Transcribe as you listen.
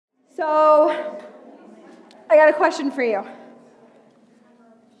So, I got a question for you.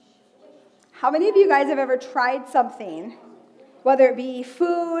 How many of you guys have ever tried something, whether it be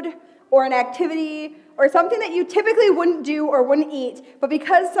food or an activity or something that you typically wouldn't do or wouldn't eat, but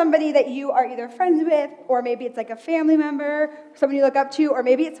because somebody that you are either friends with, or maybe it's like a family member, someone you look up to, or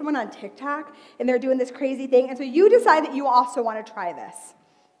maybe it's someone on TikTok and they're doing this crazy thing, and so you decide that you also want to try this.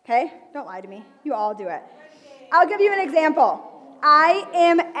 Okay? Don't lie to me. You all do it. I'll give you an example. I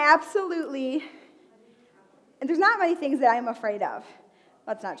am absolutely, and there's not many things that I'm afraid of.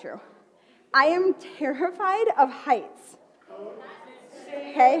 That's not true. I am terrified of heights.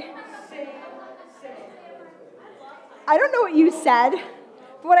 Okay? I don't know what you said,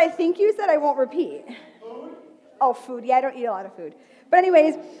 but what I think you said I won't repeat. Oh, food. Yeah, I don't eat a lot of food. But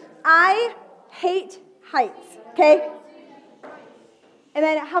anyways, I hate heights, okay? And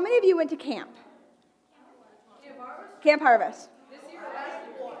then how many of you went to camp? Camp Harvest.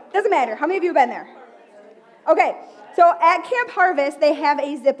 Doesn't matter. How many of you have been there? Okay, so at Camp Harvest, they have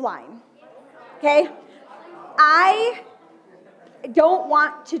a zip line. Okay? I don't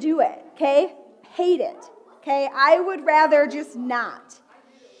want to do it, okay? Hate it, okay? I would rather just not,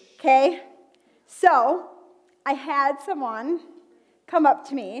 okay? So, I had someone come up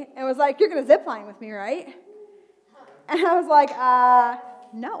to me and was like, "You're going to zip line with me, right?" And I was like,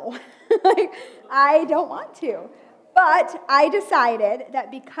 no. Like, I don't want to. But I decided that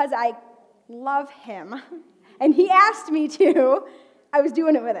because I love him, and he asked me to, I was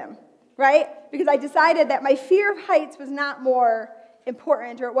doing it with him, right? Because I decided that my fear of heights was not more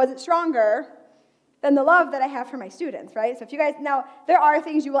important, or it wasn't stronger than the love that I have for my students, right? So if you guys know, there are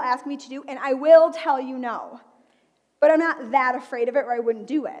things you will ask me to do, and I will tell you no. But I'm not that afraid of it, or I wouldn't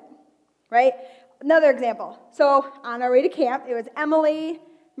do it, right? Another example. So on our way to camp, it was Emily,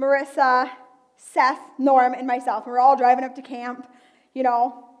 Marissa, Seth, Norm, and myself. And we're all driving up to camp,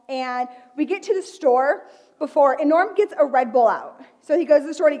 and we get to the store before, and Norm gets a Red Bull out. So he goes to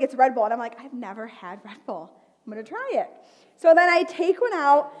the store and he gets a Red Bull, and I'm like, I've never had Red Bull. I'm going to try it. So then I take one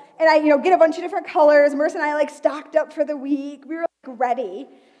out, and I, get a bunch of different colors. Marissa and I, stocked up for the week. We were, ready.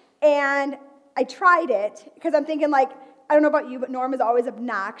 And I tried it, because I'm thinking, I don't know about you, but Norm is always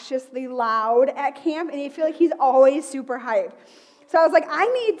obnoxiously loud at camp, and I feel like he's always super hyped. So I was like, I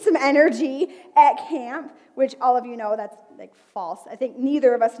need some energy at camp, which all of you know that's false. I think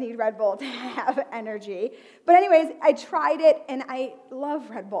neither of us need Red Bull to have energy. But anyways, I tried it, and I love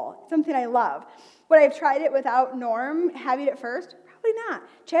Red Bull. It's something I love. Would I have tried it without Norm having it first? Probably not.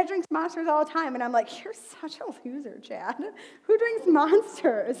 Chad drinks Monsters all the time, and I'm like, you're such a loser, Chad. Who drinks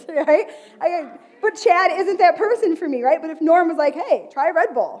Monsters, right? But Chad isn't that person for me, right? But if Norm was like, hey, try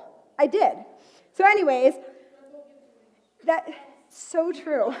Red Bull, I did. So anyways, that's so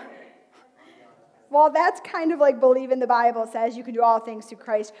true. Well, that's kind of like believing the Bible says you can do all things through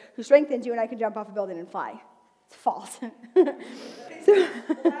Christ who strengthens you, and I can jump off a building and fly. It's false.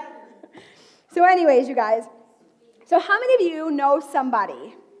 So anyways, you guys, so how many of you know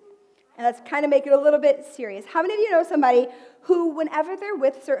somebody, and let's kind of make it a little bit serious, how many of you know somebody who, whenever they're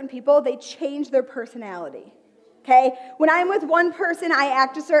with certain people, they change their personality? Okay? When I'm with one person, I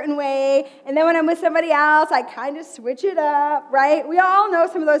act a certain way, and then when I'm with somebody else, I kind of switch it up, right? We all know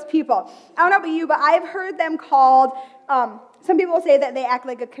some of those people. I don't know about you, but I've heard them called, some people say that they act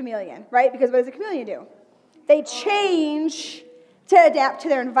like a chameleon, right? Because what does a chameleon do? They change to adapt to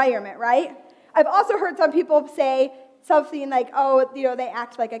their environment, right? I've also heard some people say something like, they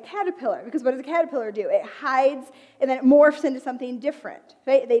act like a caterpillar, because what does a caterpillar do? It hides, and then it morphs into something different,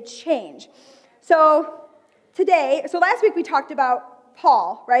 right? They change. So last week we talked about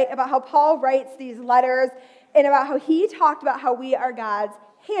Paul, right? About how Paul writes these letters, and about how he talked about how we are God's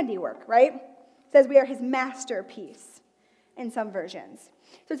handiwork, right? It says we are his masterpiece in some versions.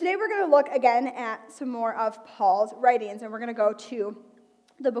 So today we're going to look again at some more of Paul's writings, and we're going to go to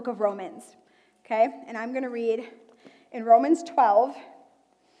the book of Romans, okay? And I'm going to read in Romans 12,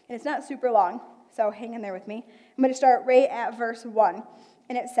 and it's not super long, so hang in there with me. I'm going to start right at verse 1,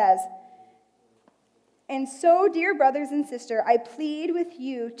 and it says, "And so, dear brothers and sisters, I plead with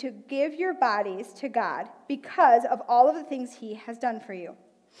you to give your bodies to God because of all of the things he has done for you.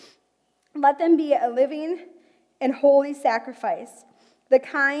 Let them be a living and holy sacrifice, the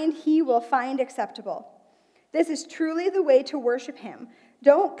kind he will find acceptable. This is truly the way to worship him.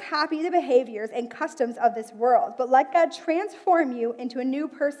 Don't copy the behaviors and customs of this world, but let God transform you into a new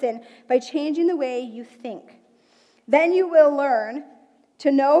person by changing the way you think. Then you will learn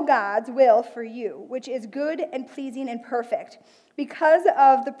to know God's will for you, which is good and pleasing and perfect. Because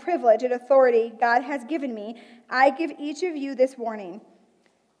of the privilege and authority God has given me, I give each of you this warning.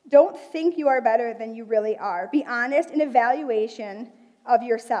 Don't think you are better than you really are. Be honest in evaluation of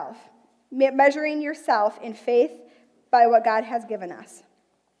yourself, measuring yourself in faith by what God has given us.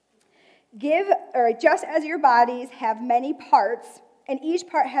 Just as your bodies have many parts, and each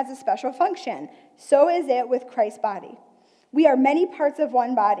part has a special function, so is it with Christ's body. We are many parts of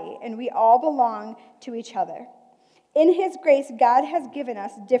one body, and we all belong to each other. In his grace, God has given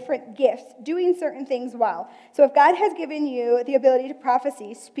us different gifts, doing certain things well. So if God has given you the ability to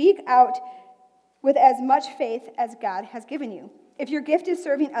prophesy, speak out with as much faith as God has given you. If your gift is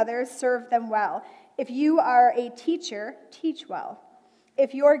serving others, serve them well. If you are a teacher, teach well.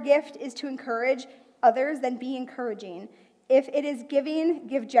 If your gift is to encourage others, then be encouraging. If it is giving,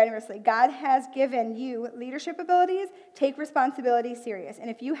 give generously. God has given you leadership abilities. Take responsibility serious. And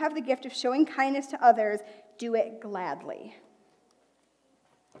if you have the gift of showing kindness to others, do it gladly.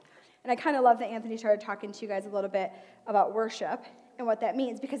 And I kind of love that Anthony started talking to you guys a little bit about worship and what that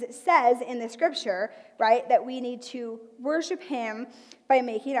means, because it says in the scripture, right, that we need to worship him by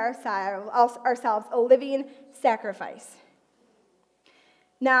making ourselves a living sacrifice.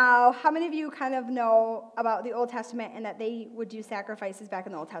 Now, how many of you kind of know about the Old Testament and that they would do sacrifices back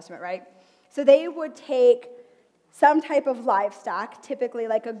in the Old Testament, right? So they would take some type of livestock, typically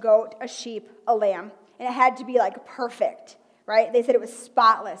like a goat, a sheep, a lamb, and it had to be like perfect, right? They said it was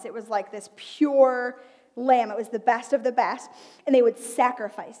spotless. It was like this pure lamb. It was the best of the best, and they would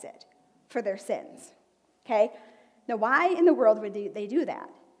sacrifice it for their sins, okay? Now, why in the world would they do that?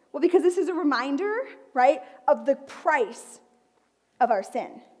 Well, because this is a reminder, right, of the price of our sin,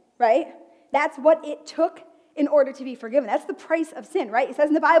 right? That's what it took in order to be forgiven. That's the price of sin, right? It says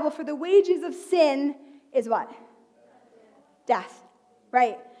in the Bible, for the wages of sin is what? Death,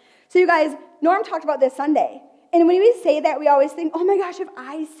 right? So you guys, Norm talked about this Sunday. And when we say that, we always think, oh my gosh, if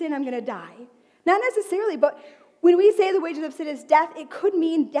I sin, I'm going to die. Not necessarily, but when we say the wages of sin is death, it could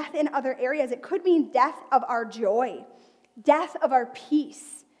mean death in other areas. It could mean death of our joy, death of our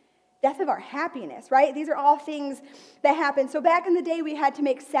peace, death of our happiness, right? These are all things that happen. So back in the day, we had to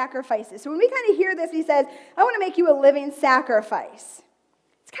make sacrifices. So when we kind of hear this, he says, I want to make you a living sacrifice.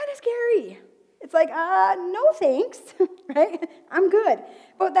 It's kind of scary. It's like, no thanks, right? I'm good.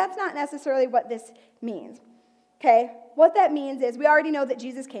 But that's not necessarily what this means, okay? What that means is we already know that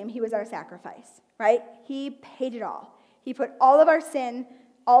Jesus came. He was our sacrifice, right? He paid it all. He put all of our sin,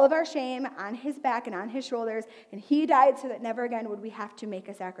 all of our shame on his back and on his shoulders, and he died so that never again would we have to make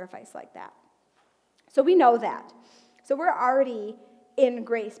a sacrifice like that. So we know that. So we're already in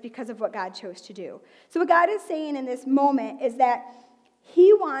grace because of what God chose to do. So what God is saying in this moment is that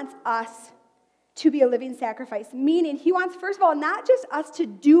he wants us to be a living sacrifice, meaning he wants, first of all, not just us to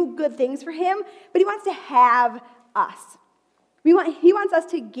do good things for him, but he wants to have us. He wants us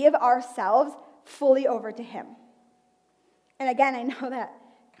to give ourselves fully over to him. And again, I know that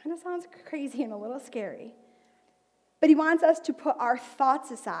kind of sounds crazy and a little scary. But he wants us to put our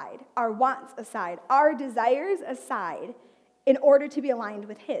thoughts aside, our wants aside, our desires aside in order to be aligned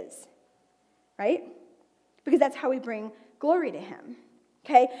with his, right? Because that's how we bring glory to him,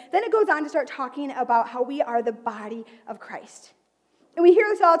 okay? Then it goes on to start talking about how we are the body of Christ. And we hear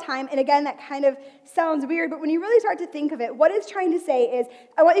this all the time, and again, that kind of sounds weird, but when you really start to think of it, what it's trying to say is,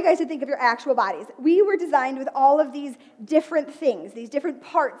 I want you guys to think of your actual bodies. We were designed with all of these different things, these different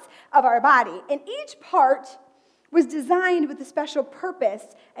parts of our body, and each part was designed with a special purpose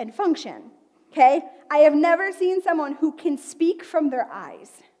and function, okay? I have never seen someone who can speak from their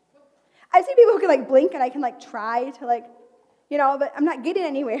eyes. I've seen people who can, like, blink, and I can, like, try to, like, but I'm not getting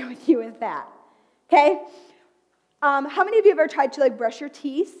anywhere with you with that, okay? How many of you have ever tried to like brush your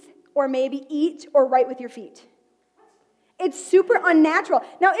teeth or maybe eat or write with your feet? It's super unnatural.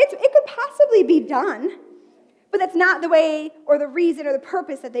 Now, it could possibly be done, but that's not the way or the reason or the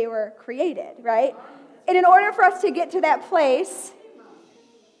purpose that they were created, right? And in order for us to get to that place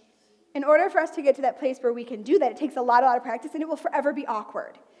where we can do that, it takes a lot of practice, and it will forever be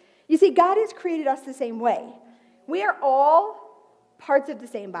awkward. You see, God has created us the same way. We are all parts of the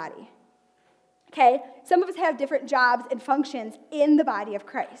same body. Okay, some of us have different jobs and functions in the body of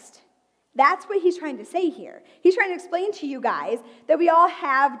Christ. That's what he's trying to say here. He's trying to explain to you guys that we all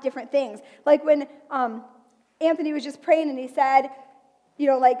have different things. Like when Anthony was just praying and he said,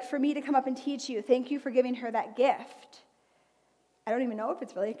 like for me to come up and teach you, thank you for giving her that gift. I don't even know if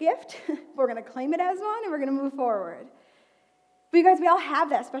it's really a gift. We're going to claim it as one and we're going to move forward. But you guys, we all have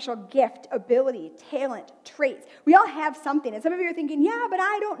that special gift, ability, talent, traits. We all have something. And some of you are thinking, yeah, but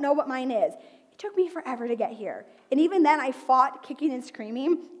I don't know what mine is. It took me forever to get here. And even then, I fought kicking and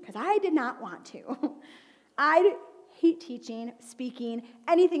screaming because I did not want to. I hate teaching, speaking,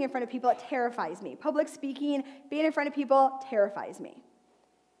 anything in front of people. It terrifies me. Public speaking, being in front of people terrifies me.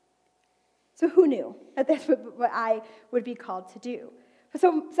 So who knew that that's what I would be called to do?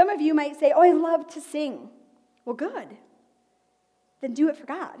 So some of you might say, oh, I love to sing. Well, good. Then do it for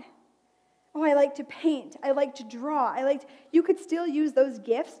God. Oh, I like to paint. I like to draw. You could still use those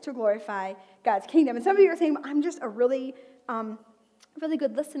gifts to glorify God's kingdom. And some of you are saying, I'm just a really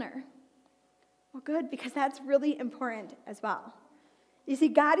good listener. Well, good, because that's really important as well. You see,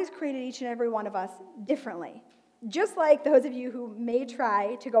 God has created each and every one of us differently. Just like those of you who may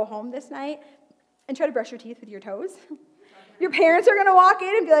try to go home this night and try to brush your teeth with your toes. Your parents are going to walk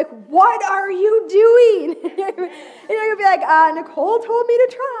in and be like, what are you doing? And you're going to be like, Nicole told me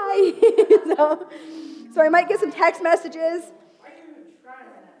to try. so I might get some text messages.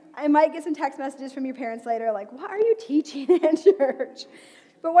 I might get some text messages from your parents later like, what are you teaching at church?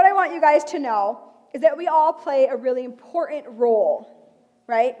 But what I want you guys to know is that we all play a really important role,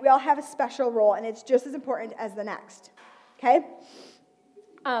 right? We all have a special role, and it's just as important as the next, okay?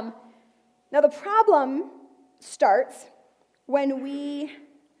 Now, the problem starts when we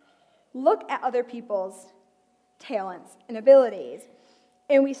look at other people's talents and abilities,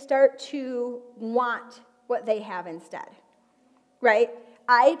 and we start to want what they have instead, right?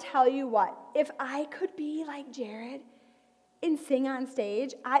 I tell you what, if I could be like Jared and sing on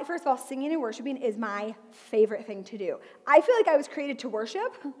stage, first of all, singing and worshiping is my favorite thing to do. I feel like I was created to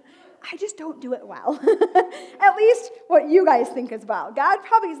worship. I just don't do it well. At least what you guys think is well. God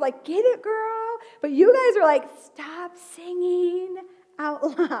probably is like, get it, girl. But you guys are like, stop singing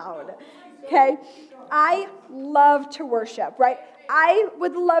out loud. Okay? I love to worship, right? I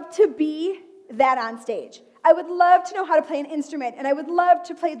would love to be that on stage. I would love to know how to play an instrument, and I would love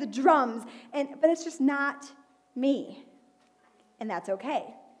to play the drums, but it's just not me. And that's okay,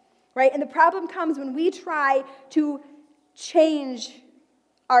 right? And the problem comes when we try to change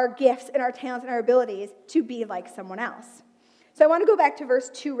our gifts and our talents and our abilities to be like someone else. So I want to go back to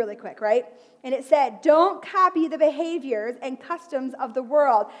verse 2 really quick, right? And it said, don't copy the behaviors and customs of the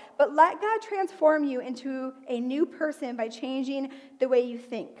world, but let God transform you into a new person by changing the way you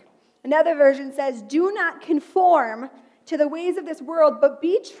think. Another version says, do not conform to the ways of this world, but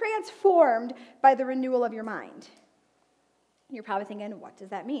be transformed by the renewal of your mind. You're probably thinking, what does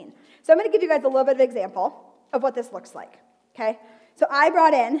that mean? So I'm going to give you guys a little bit of example of what this looks like, okay? So I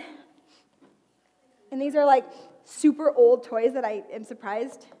brought in, and these are like super old toys that I am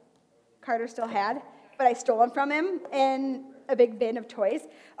surprised Carter still had, but I stole them from him in a big bin of toys.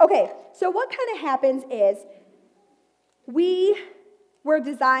 Okay, so what kind of happens is we were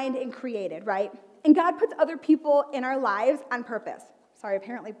designed and created, right? And God puts other people in our lives on purpose. Sorry,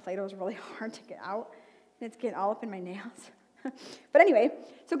 apparently Play-Doh is really hard to get out, and it's getting all up in my nails. But anyway,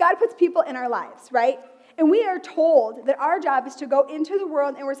 so God puts people in our lives, right? And we are told that our job is to go into the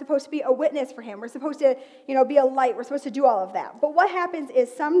world, and we're supposed to be a witness for him. We're supposed to, be a light. We're supposed to do all of that. But what happens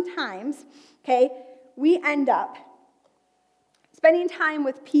is sometimes, okay, we end up spending time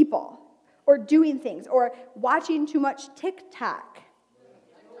with people or doing things or watching too much TikTok.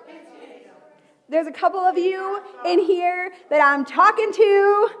 There's a couple of you in here that I'm talking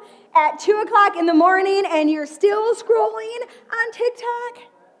to at 2 o'clock in the morning, and you're still scrolling on TikTok.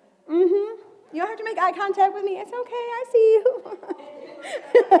 You don't have to make eye contact with me. It's okay. I see you.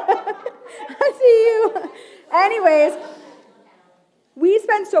 I see you. Anyways, we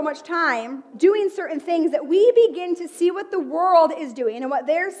spend so much time doing certain things that we begin to see what the world is doing and what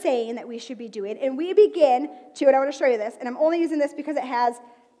they're saying that we should be doing, and we begin to, and I want to show you this, and I'm only using this because it has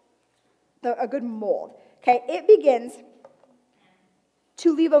a good mold. Okay, it begins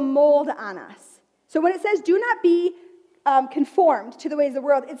to leave a mold on us. So when it says, do not be conformed to the ways of the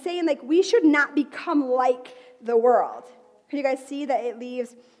world, it's saying like we should not become like the world. Can you guys see that it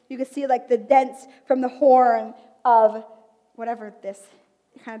leaves, you can see like the dents from the horn of whatever this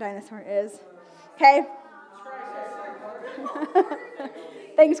kind of dinosaur is. Okay?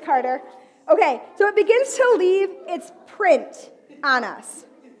 Thanks, Carter. Okay, so it begins to leave its print on us.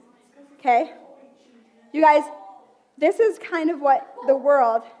 Okay? You guys, this is kind of what the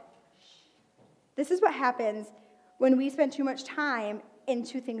world, this is what happens when we spend too much time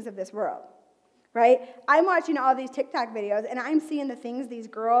into things of this world, right? I'm watching all these TikTok videos, and I'm seeing the things these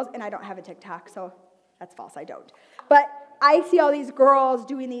girls, and I don't have a TikTok, so that's false, I don't. But I see all these girls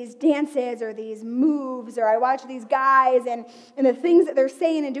doing these dances or these moves, or I watch these guys and the things that they're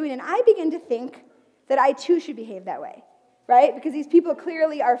saying and doing, and I begin to think that I too should behave that way, right? Because these people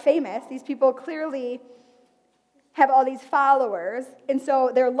clearly are famous. These people clearly have all these followers, and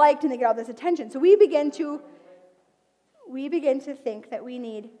so they're liked and they get all this attention. So we begin to think that we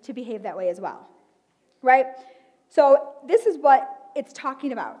need to behave that way as well, right? So this is what it's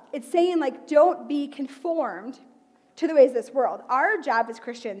talking about. It's saying, like, don't be conformed to the ways of this world. Our job as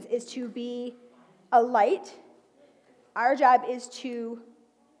Christians is to be a light Our job is to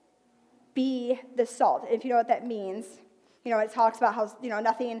be the salt. If you know what that means, it talks about how,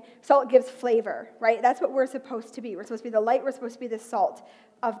 salt gives flavor, right? That's what we're supposed to be. We're supposed to be the light. We're supposed to be the salt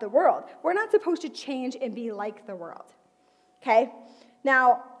of the world. We're not supposed to change and be like the world, okay?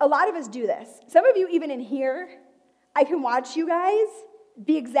 Now, a lot of us do this. Some of you, even in here, I can watch you guys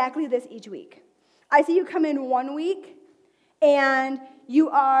be exactly this each week. I see you come in one week, and you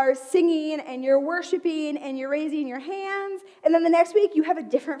are singing, and you're worshiping, and you're raising your hands, and then the next week, you have a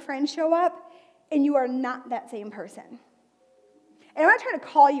different friend show up, and you are not that same person. And I'm not trying to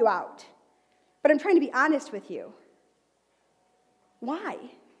call you out, but I'm trying to be honest with you. Why?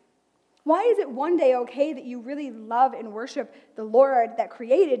 Why is it one day okay that you really love and worship the Lord that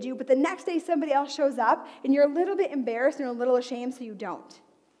created you, but the next day somebody else shows up, and you're a little bit embarrassed and a little ashamed, so you don't?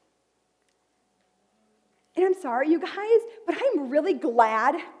 And I'm sorry, you guys, but I'm really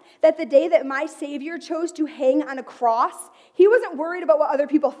glad that the day that my Savior chose to hang on a cross, he wasn't worried about what other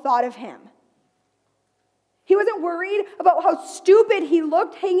people thought of him. He wasn't worried about how stupid he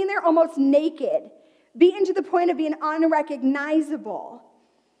looked hanging there almost naked, beaten to the point of being unrecognizable.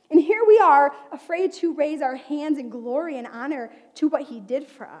 And here we are, afraid to raise our hands in glory and honor to what he did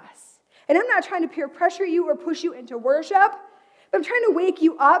for us. And I'm not trying to peer pressure you or push you into worship, but I'm trying to wake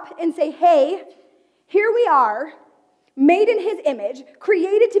you up and say, hey, here we are, made in his image,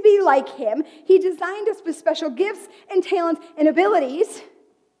 created to be like him. He designed us with special gifts and talents and abilities.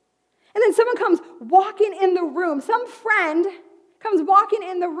 And then someone comes walking in the room. Some friend comes walking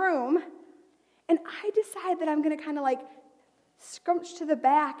in the room, and I decide that I'm going to kind of scrunch to the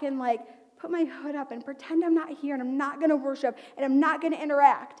back and put my hood up and pretend I'm not here, and I'm not going to worship, and I'm not going to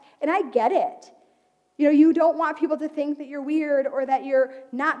interact. And I get it. You don't want people to think that you're weird or that you're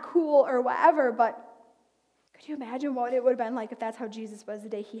not cool or whatever, but could you imagine what it would have been like if that's how Jesus was the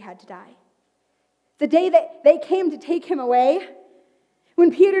day he had to die? The day that they came to take him away, when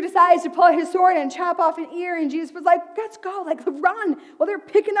Peter decides to pull out his sword and chop off an ear, and Jesus was like, let's go, run. Well, they're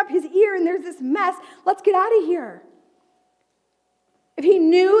picking up his ear, and there's this mess. Let's get out of here. If he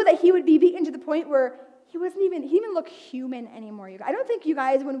knew that he would be beaten to the point where he didn't even look human anymore. I don't think, you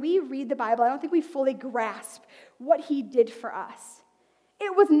guys, when we read the Bible, I don't think we fully grasp what he did for us.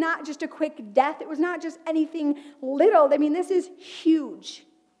 It was not just a quick death. It was not just anything little. This is huge.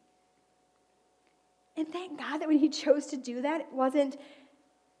 And thank God that when he chose to do that, it wasn't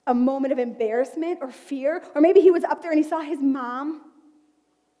a moment of embarrassment or fear. Or maybe he was up there and he saw his mom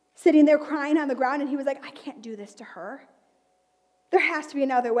sitting there crying on the ground, and he was like, I can't do this to her. There has to be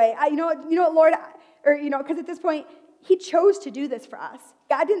another way. You know what, Lord? Because at this point, he chose to do this for us.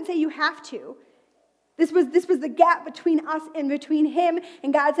 God didn't say you have to. This was the gap between us and between him.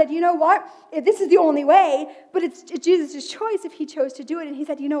 And God said, you know what? This is the only way, but it's Jesus' choice if he chose to do it. And he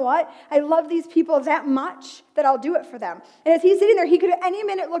said, you know what? I love these people that much that I'll do it for them. And as he's sitting there, he could at any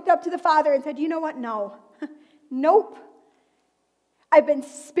minute looked up to the Father and said, you know what? No. Nope. I've been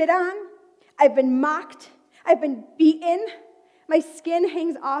spit on. I've been mocked. I've been beaten. My skin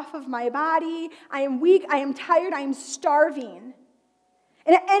hangs off of my body. I am weak. I am tired. I am starving.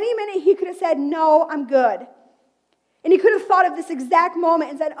 And at any minute, he could have said, no, I'm good. And he could have thought of this exact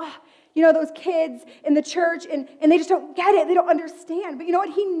moment and said, those kids in the church, and they just don't get it. They don't understand. But you know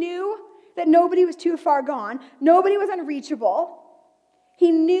what? He knew that nobody was too far gone. Nobody was unreachable.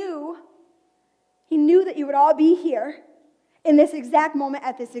 He knew that you would all be here in this exact moment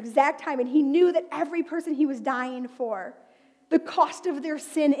at this exact time. And he knew that every person he was dying for, the cost of their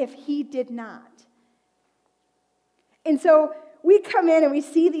sin if he did not. And so we come in and we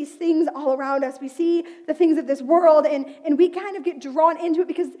see these things all around us. We see the things of this world, and we kind of get drawn into it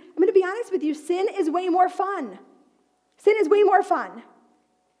because, I'm going to be honest with you, sin is way more fun. Sin is way more fun.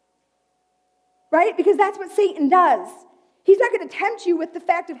 Right? Because that's what Satan does. He's not going to tempt you with the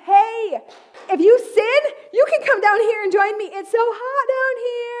fact of, hey, if you sin, you can come down here and join me. It's so hot down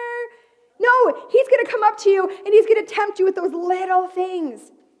here. No, he's going to come up to you, and he's going to tempt you with those little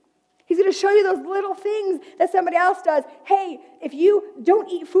things. He's going to show you those little things that somebody else does. Hey, if you don't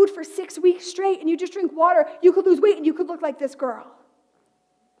eat food for 6 weeks straight and you just drink water, you could lose weight and you could look like this girl.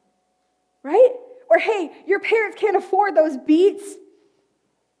 Right? Or hey, your parents can't afford those Beats,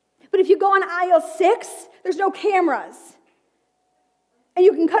 but if you go on aisle 6, there's no cameras. And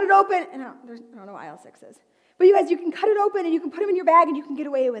you can cut it open. I don't know what aisle 6 is. But you guys, you can cut it open and you can put them in your bag and you can get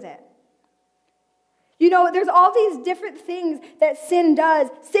away with it. There's all these different things that sin does.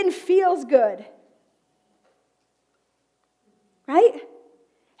 Sin feels good. Right?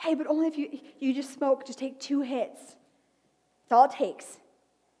 Hey, but only if you just smoke, just take 2 hits. That's all it takes.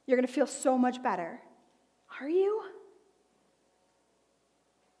 You're going to feel so much better. Are you?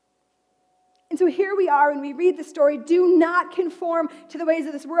 And so here we are, and we read the story, do not conform to the ways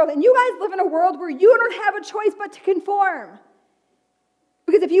of this world. And you guys live in a world where you don't have a choice but to conform.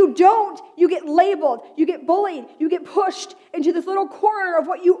 Because if you don't, you get labeled, you get bullied, you get pushed into this little corner of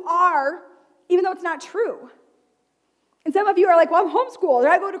what you are, even though it's not true. And some of you are like, well, I'm homeschooled, or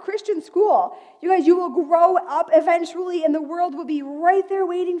I go to Christian school. You guys, you will grow up eventually, and the world will be right there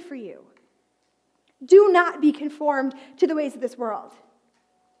waiting for you. Do not be conformed to the ways of this world.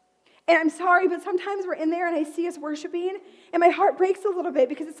 And I'm sorry, but sometimes we're in there and I see us worshiping, and my heart breaks a little bit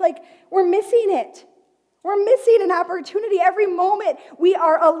because it's like we're missing it. We're missing an opportunity. Every moment we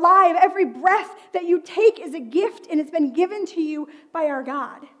are alive, every breath that you take is a gift, and it's been given to you by our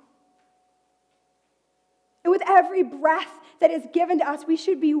God. And with every breath that is given to us, we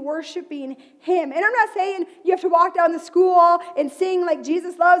should be worshiping Him. And I'm not saying you have to walk down the school and sing like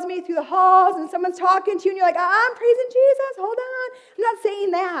Jesus loves me through the halls, and someone's talking to you and you're like, I'm praising Jesus, hold on. I'm not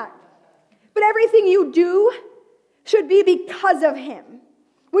saying that. But everything you do should be because of Him.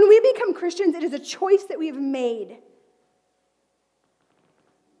 When we become Christians, it is a choice that we have made.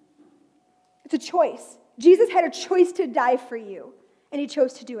 It's a choice. Jesus had a choice to die for you, and He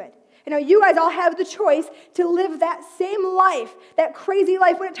chose to do it. And now you guys all have the choice to live that same life, that crazy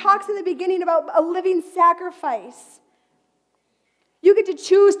life. When it talks in the beginning about a living sacrifice, you get to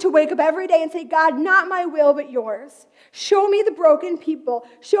choose to wake up every day and say, God, not my will, but yours. Show me the broken people.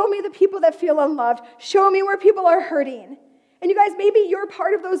 Show me the people that feel unloved. Show me where people are hurting. And you guys, maybe you're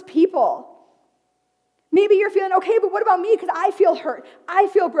part of those people. Maybe you're feeling, okay, but what about me? Because I feel hurt. I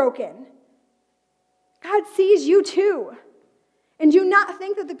feel broken. God sees you too. And do not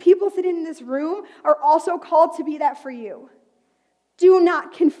think that the people sitting in this room are also called to be that for you. Do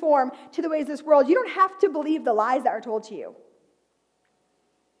not conform to the ways of this world. You don't have to believe the lies that are told to you.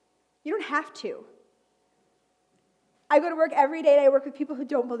 You don't have to. I go to work every day and I work with people who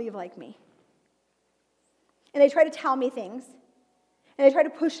don't believe like me. And they try to tell me things. And they try to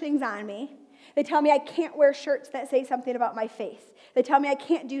push things on me. They tell me I can't wear shirts that say something about my faith. They tell me I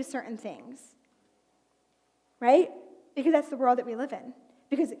can't do certain things. Right? Because that's the world that we live in.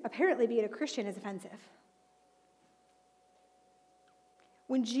 Because apparently being a Christian is offensive.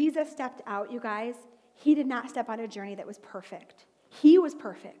 When Jesus stepped out, you guys, He did not step on a journey that was perfect. He was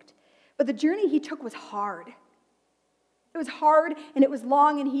perfect. But the journey He took was hard. It was hard and it was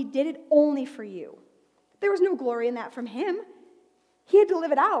long, and He did it only for you. There was no glory in that from Him. He had to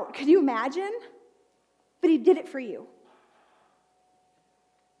live it out. Could you imagine? But He did it for you.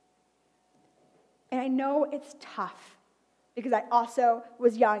 And I know it's tough because I also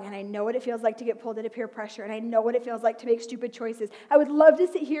was young, and I know what it feels like to get pulled into peer pressure, and I know what it feels like to make stupid choices. I would love to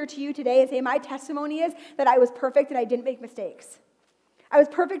sit here to you today and say my testimony is that I was perfect and I didn't make mistakes. I was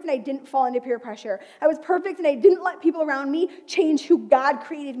perfect and I didn't fall into peer pressure. I was perfect and I didn't let people around me change who God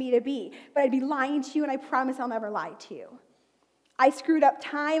created me to be. But I'd be lying to you, and I promise I'll never lie to you. I screwed up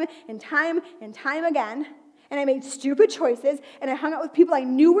time and time and time again, and I made stupid choices, and I hung out with people I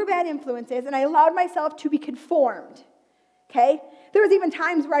knew were bad influences, and I allowed myself to be conformed. Okay? There was even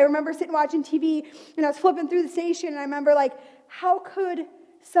times where I remember sitting watching TV, and I was flipping through the station, and I remember like, how could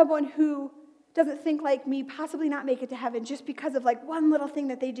someone who doesn't think like me possibly not make it to heaven just because of like one little thing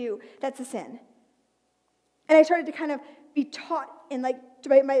that they do that's a sin? And I started to kind of be taught, and like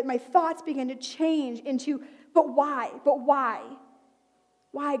my thoughts began to change into, but why? But why?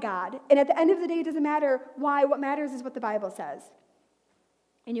 Why, God? And at the end of the day, it doesn't matter why. What matters is what the Bible says.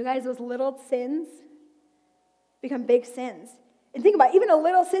 And you guys, those little sins become big sins. And think about it, even a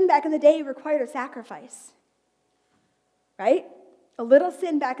little sin back in the day required a sacrifice. Right? A little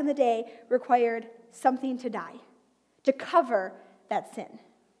sin back in the day required something to die, to cover that sin.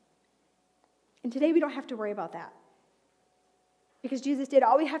 And today we don't have to worry about that. Because Jesus did.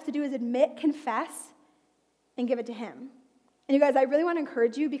 All we have to do is admit, confess, and give it to Him. And you guys, I really want to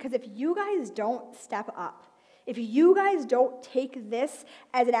encourage you, because if you guys don't step up, if you guys don't take this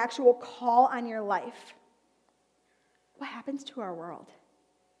as an actual call on your life, what happens to our world?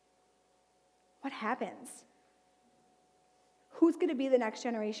 What happens? Who's going to be the next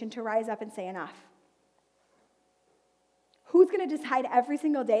generation to rise up and say enough? Who's going to decide every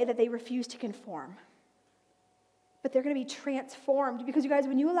single day that they refuse to conform? But they're going to be transformed, because you guys,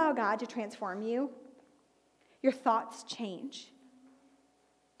 when you allow God to transform you, your thoughts change.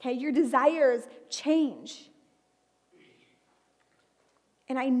 Okay, your desires change.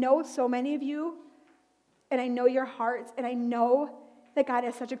 And I know so many of you, and I know your hearts, and I know that God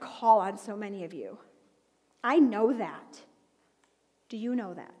has such a call on so many of you. I know that. Do you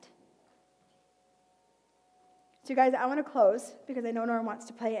know that? So, guys, I want to close, because I know Norm wants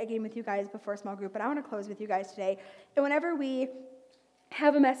to play a game with you guys before small group, but I want to close with you guys today. And whenever we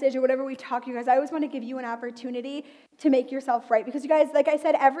have a message or whatever we talk, you guys, I always want to give you an opportunity to make yourself right. Because you guys, like I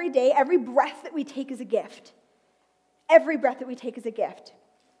said, every day, every breath that we take is a gift. Every breath that we take is a gift.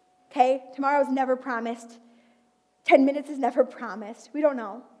 Okay? Tomorrow is never promised. 10 minutes is never promised. We don't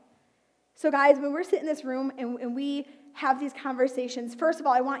know. So guys, when we're sitting in this room and we have these conversations, first of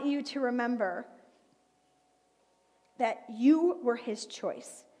all, I want you to remember that you were his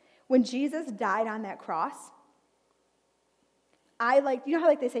choice. When Jesus died on that cross, you know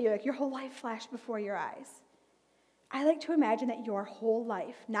how they say, your whole life flashed before your eyes. I like to imagine that your whole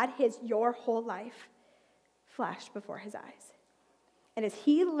life, not his, your whole life, flashed before his eyes. And as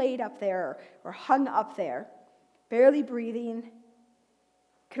he laid up there or hung up there, barely breathing,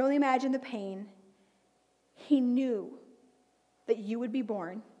 could only imagine the pain, he knew that you would be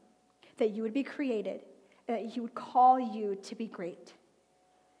born, that you would be created, and that he would call you to be great.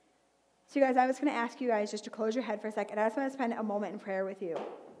 So you guys, I was going to ask you guys just to close your head for a second. I just want to spend a moment in prayer with you.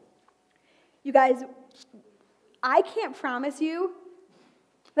 You guys, I can't promise you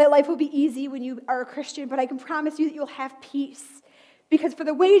that life will be easy when you are a Christian, but I can promise you that you'll have peace. Because for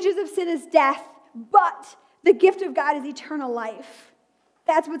the wages of sin is death, but the gift of God is eternal life.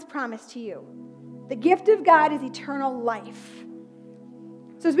 That's what's promised to you. The gift of God is eternal life.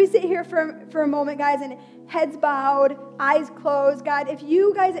 So as we sit here for a moment, guys, and heads bowed, eyes closed, God, if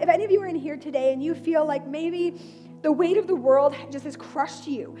any of you are in here today and you feel like maybe the weight of the world just has crushed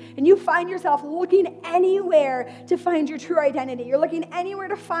you, and you find yourself looking anywhere to find your true identity, you're looking anywhere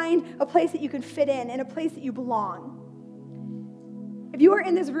to find a place that you can fit in and a place that you belong. If you are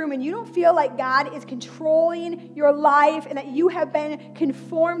in this room and you don't feel like God is controlling your life and that you have been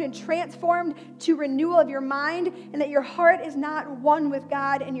conformed and transformed to renewal of your mind and that your heart is not one with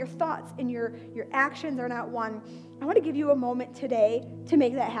God and your thoughts and your actions are not one, I want to give you a moment today to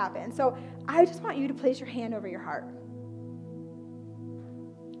make that happen. So I just want you to place your hand over your heart.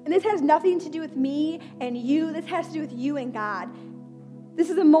 And this has nothing to do with me and you. This has to do with you and God. This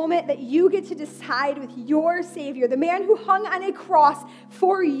is a moment that you get to decide with your Savior, the man who hung on a cross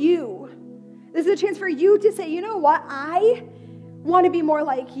for you. This is a chance for you to say, you know what? I want to be more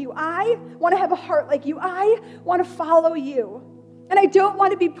like you. I want to have a heart like you. I want to follow you. And I don't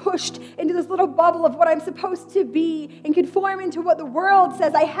want to be pushed into this little bubble of what I'm supposed to be and conform into what the world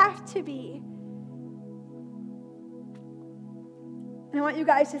says I have to be. And I want you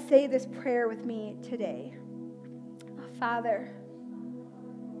guys to say this prayer with me today. Oh, Father,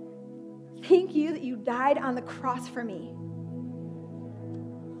 thank you that you died on the cross for me.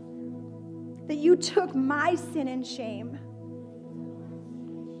 That you took my sin and shame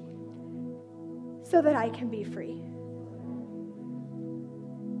so that I can be free.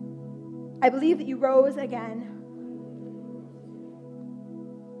 I believe that you rose again.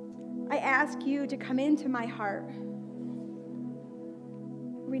 I ask you to come into my heart,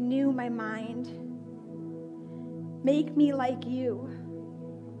 renew my mind, make me like you.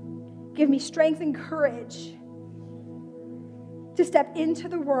 Give me strength and courage to step into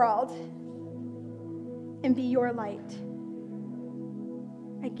the world and be your light.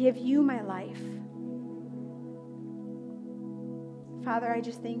 I give you my life. Father, I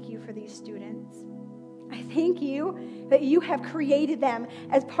just thank you for these students. I thank you that you have created them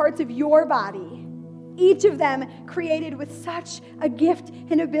as parts of your body. Each of them created with such a gift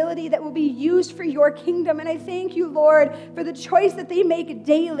and ability that will be used for your kingdom. And I thank you, Lord, for the choice that they make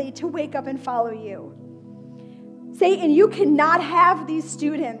daily to wake up and follow you. Satan, you cannot have these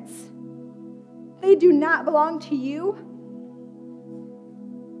students. They do not belong to you.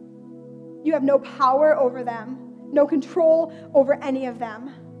 You have no power over them, no control over any of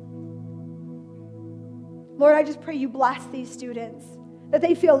them. Lord, I just pray you bless these students, that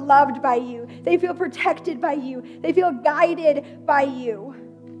they feel loved by you, they feel protected by you, they feel guided by you.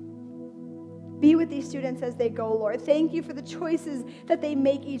 Be with these students as they go, Lord. Thank you for the choices that they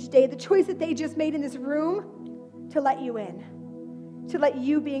make each day, the choice that they just made in this room to let you in, to let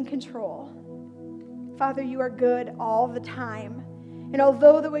you be in control. Father, you are good all the time. And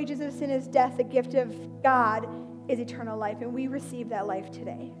although the wages of sin is death, the gift of God is eternal life, and we receive that life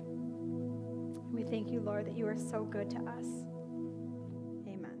today. We thank you, Lord, that you are so good to us.